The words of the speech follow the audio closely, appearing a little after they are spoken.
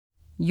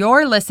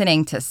You're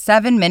listening to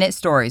 7-Minute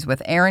Stories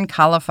with Aaron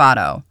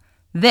Califato.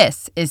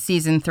 This is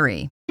Season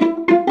 3.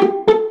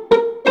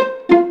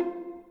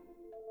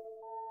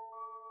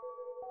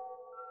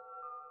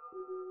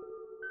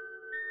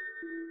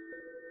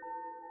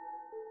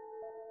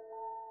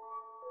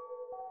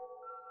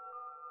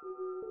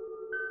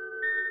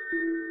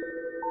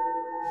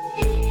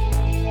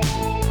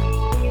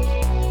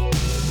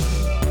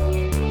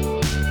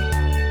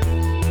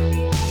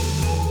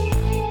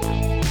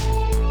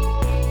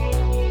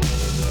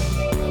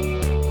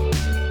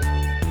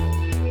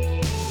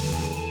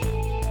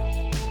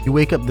 You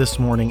wake up this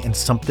morning and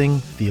something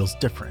feels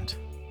different.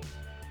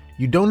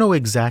 You don't know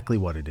exactly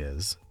what it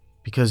is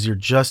because you're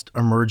just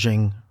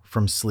emerging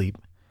from sleep,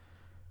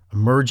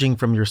 emerging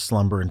from your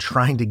slumber and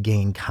trying to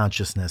gain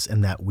consciousness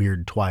in that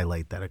weird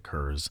twilight that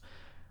occurs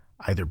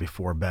either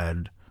before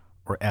bed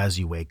or as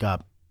you wake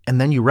up.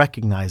 And then you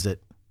recognize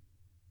it.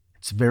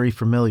 It's very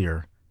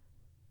familiar.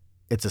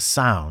 It's a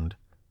sound.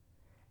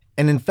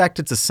 And in fact,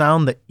 it's a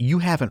sound that you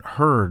haven't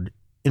heard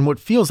in what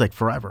feels like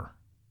forever.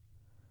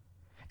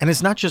 And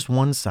it's not just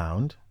one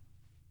sound,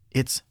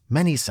 it's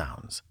many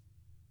sounds.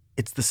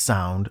 It's the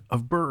sound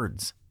of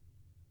birds.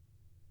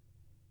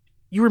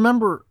 You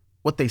remember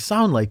what they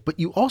sound like, but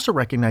you also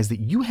recognize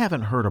that you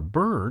haven't heard a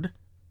bird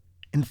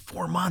in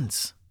 4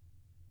 months.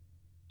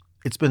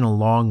 It's been a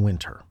long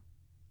winter,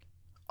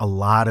 a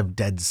lot of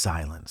dead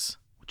silence,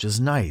 which is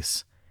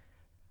nice,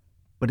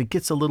 but it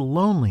gets a little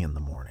lonely in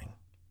the morning,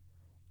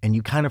 and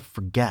you kind of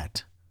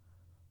forget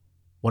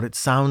what it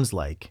sounds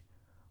like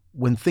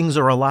when things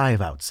are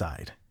alive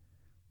outside.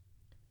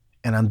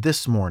 And on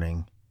this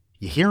morning,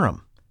 you hear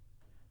them.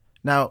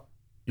 Now,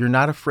 you're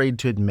not afraid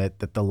to admit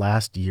that the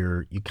last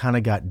year you kind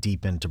of got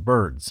deep into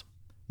birds.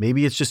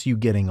 Maybe it's just you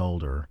getting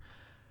older.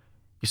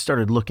 You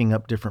started looking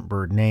up different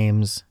bird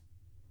names.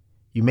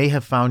 You may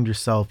have found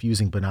yourself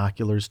using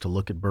binoculars to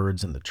look at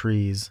birds in the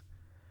trees.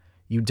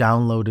 You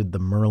downloaded the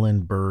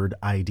Merlin Bird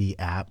ID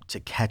app to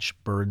catch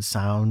bird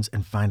sounds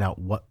and find out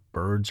what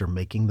birds are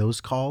making those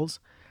calls.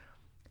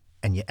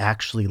 And you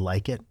actually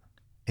like it.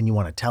 And you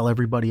want to tell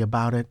everybody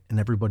about it, and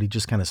everybody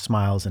just kind of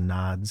smiles and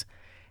nods,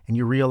 and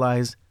you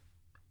realize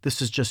this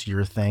is just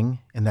your thing,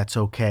 and that's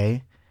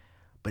okay.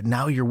 But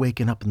now you're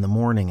waking up in the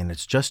morning, and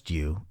it's just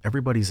you.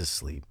 Everybody's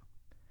asleep.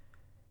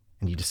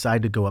 And you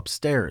decide to go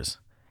upstairs,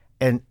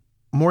 and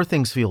more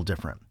things feel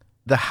different.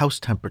 The house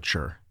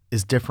temperature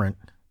is different,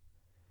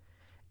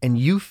 and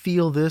you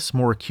feel this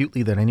more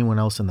acutely than anyone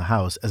else in the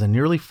house. As a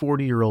nearly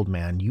 40-year-old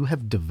man, you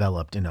have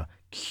developed an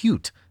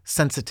acute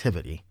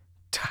sensitivity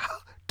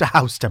to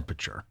house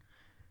temperature.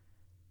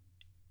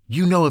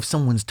 You know if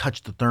someone's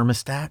touched the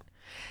thermostat,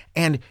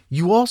 and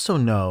you also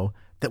know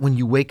that when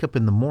you wake up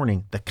in the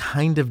morning, the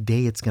kind of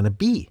day it's going to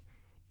be,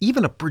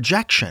 even a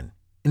projection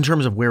in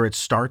terms of where it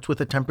starts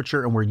with a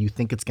temperature and where you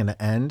think it's going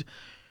to end.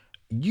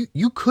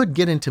 You could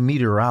get into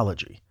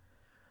meteorology.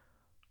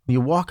 When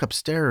you walk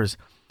upstairs,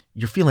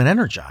 you're feeling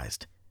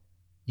energized.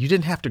 You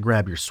didn't have to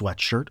grab your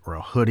sweatshirt or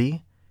a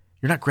hoodie.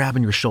 You're not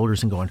grabbing your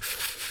shoulders and going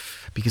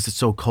because it's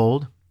so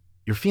cold.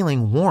 You're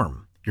feeling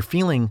warm. You're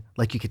feeling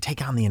like you could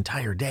take on the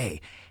entire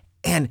day.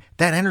 And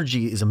that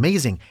energy is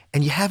amazing.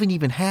 And you haven't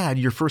even had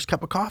your first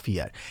cup of coffee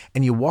yet.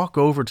 And you walk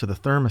over to the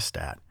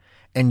thermostat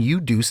and you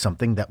do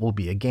something that will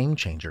be a game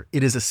changer.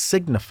 It is a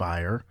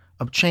signifier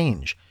of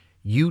change.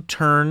 You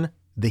turn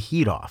the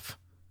heat off.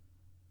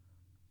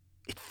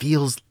 It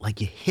feels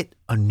like you hit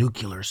a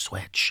nuclear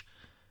switch.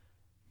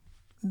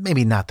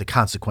 Maybe not the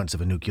consequence of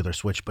a nuclear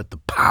switch, but the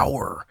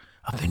power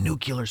of the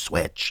nuclear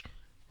switch.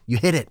 You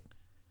hit it.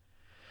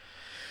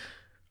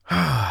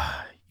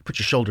 You put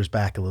your shoulders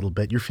back a little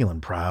bit. You're feeling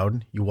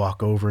proud. You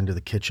walk over into the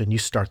kitchen. You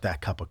start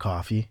that cup of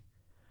coffee.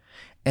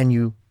 And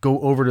you go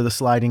over to the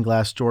sliding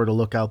glass door to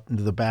look out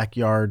into the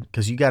backyard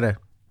because you got to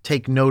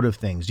take note of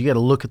things. You got to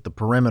look at the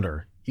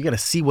perimeter. You got to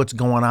see what's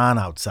going on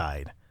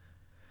outside.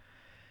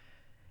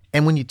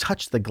 And when you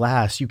touch the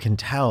glass, you can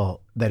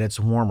tell that it's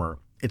warmer.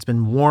 It's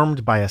been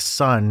warmed by a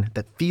sun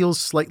that feels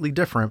slightly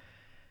different.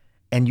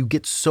 And you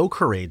get so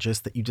courageous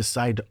that you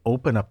decide to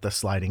open up the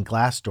sliding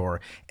glass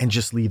door and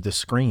just leave the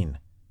screen.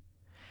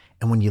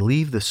 And when you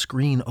leave the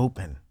screen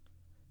open,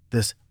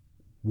 this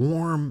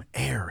warm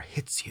air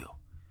hits you.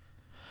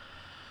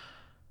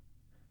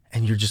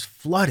 And you're just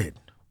flooded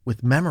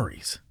with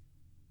memories.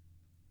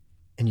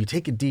 And you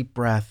take a deep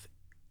breath,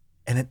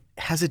 and it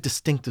has a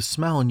distinctive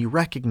smell, and you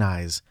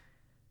recognize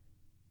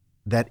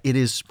that it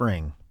is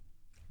spring.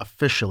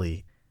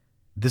 Officially,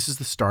 this is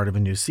the start of a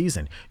new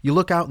season. You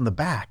look out in the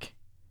back,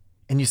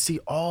 and you see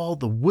all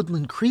the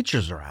woodland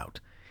creatures are out.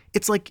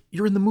 It's like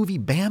you're in the movie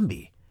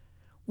Bambi.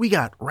 We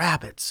got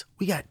rabbits,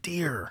 we got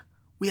deer,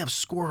 we have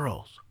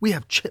squirrels, we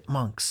have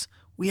chipmunks,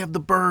 we have the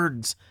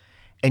birds.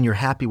 And you're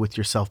happy with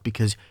yourself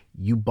because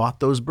you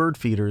bought those bird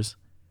feeders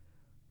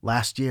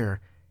last year,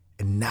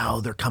 and now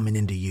they're coming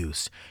into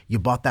use. You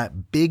bought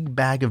that big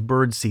bag of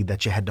bird seed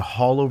that you had to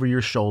haul over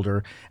your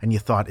shoulder, and you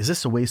thought, is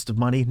this a waste of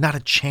money? Not a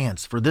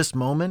chance for this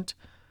moment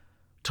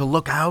to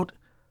look out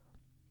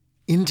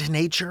into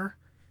nature.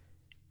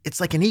 It's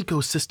like an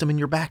ecosystem in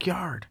your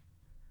backyard.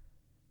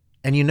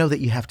 and you know that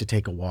you have to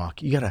take a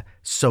walk. You got to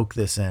soak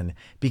this in,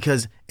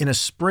 because in a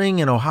spring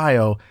in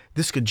Ohio,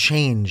 this could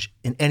change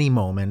in any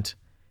moment.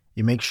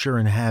 You make sure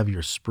and have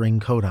your spring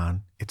coat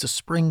on. It's a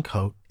spring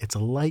coat. It's a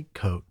light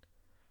coat.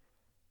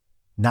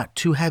 Not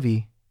too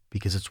heavy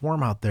because it's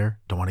warm out there.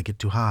 Don't want to get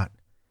too hot.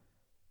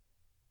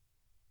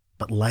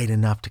 But light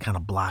enough to kind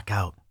of block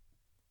out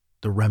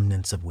the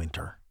remnants of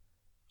winter.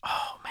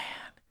 Oh,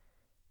 man.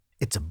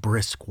 It's a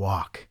brisk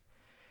walk.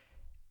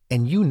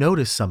 And you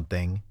notice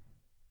something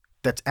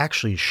that's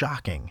actually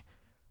shocking.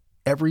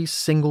 Every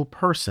single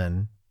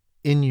person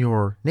in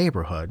your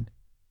neighborhood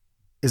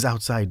is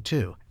outside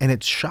too. And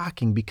it's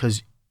shocking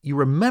because you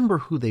remember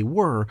who they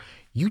were.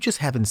 You just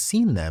haven't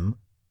seen them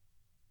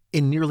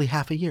in nearly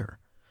half a year.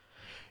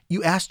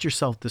 You asked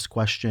yourself this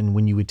question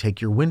when you would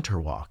take your winter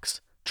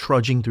walks,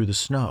 trudging through the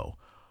snow.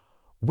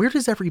 Where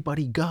does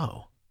everybody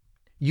go?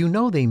 You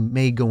know they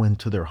may go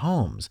into their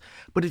homes,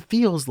 but it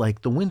feels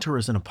like the winter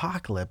is an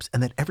apocalypse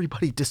and that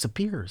everybody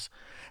disappears.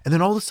 And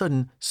then all of a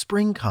sudden,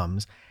 spring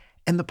comes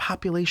and the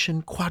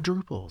population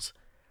quadruples.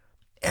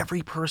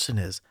 Every person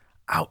is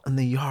out in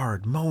the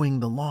yard,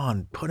 mowing the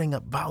lawn, putting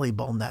up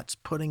volleyball nets,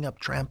 putting up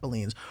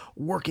trampolines,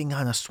 working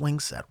on a swing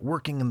set,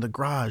 working in the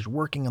garage,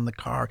 working on the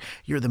car.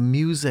 You hear the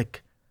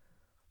music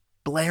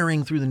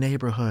blaring through the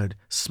neighborhood,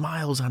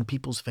 smiles on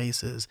people's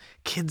faces,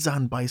 kids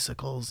on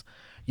bicycles.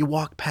 You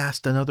walk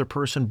past another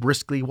person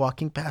briskly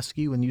walking past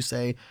you and you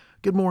say,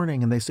 "Good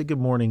morning," and they say good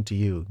morning to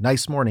you.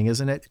 Nice morning,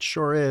 isn't it? It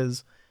sure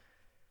is.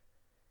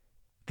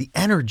 The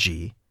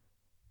energy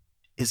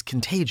is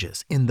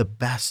contagious in the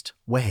best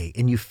way,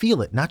 and you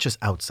feel it not just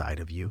outside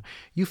of you,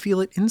 you feel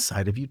it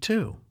inside of you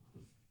too.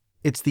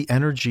 It's the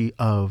energy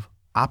of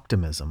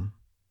optimism,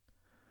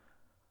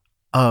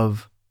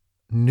 of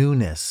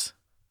newness,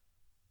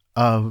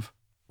 of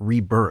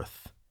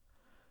rebirth.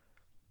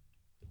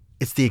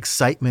 It's the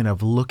excitement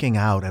of looking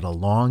out at a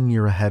long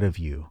year ahead of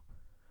you,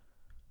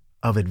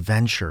 of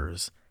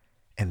adventures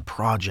and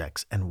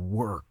projects and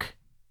work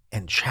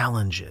and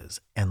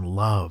challenges and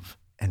love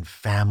and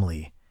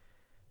family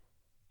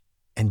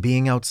and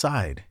being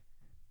outside.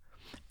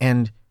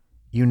 And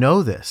you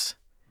know this.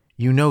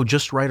 You know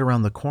just right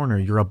around the corner,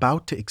 you're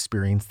about to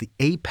experience the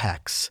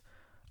apex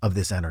of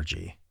this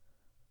energy,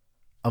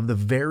 of the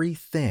very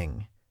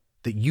thing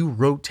that you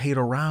rotate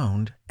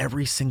around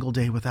every single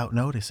day without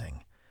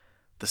noticing.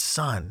 The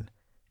sun,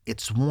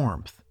 its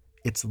warmth,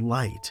 its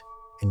light,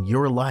 and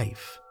your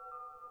life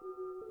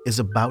is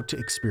about to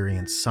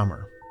experience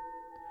summer.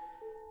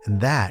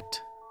 And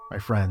that, my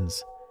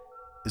friends,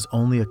 is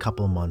only a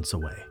couple months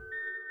away.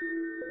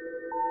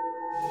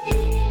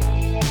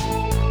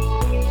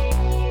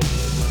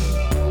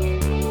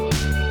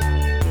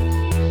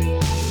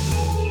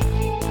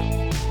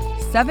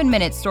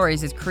 Seven-Minute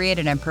Stories is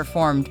created and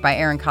performed by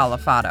Aaron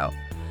Califato.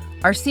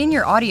 Our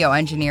senior audio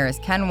engineer is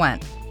Ken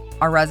Wendt.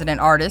 Our resident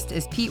artist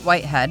is Pete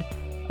Whitehead.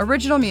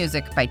 Original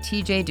music by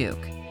TJ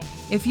Duke.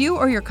 If you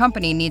or your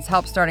company needs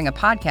help starting a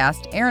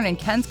podcast, Aaron and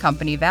Ken's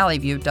company, Valley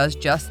View, does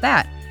just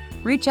that.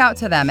 Reach out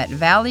to them at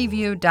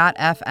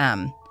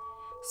valleyview.fm.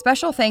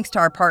 Special thanks to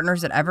our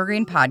partners at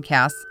Evergreen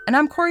Podcasts, and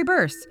I'm Corey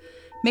Burse.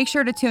 Make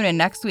sure to tune in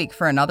next week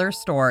for another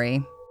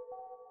story.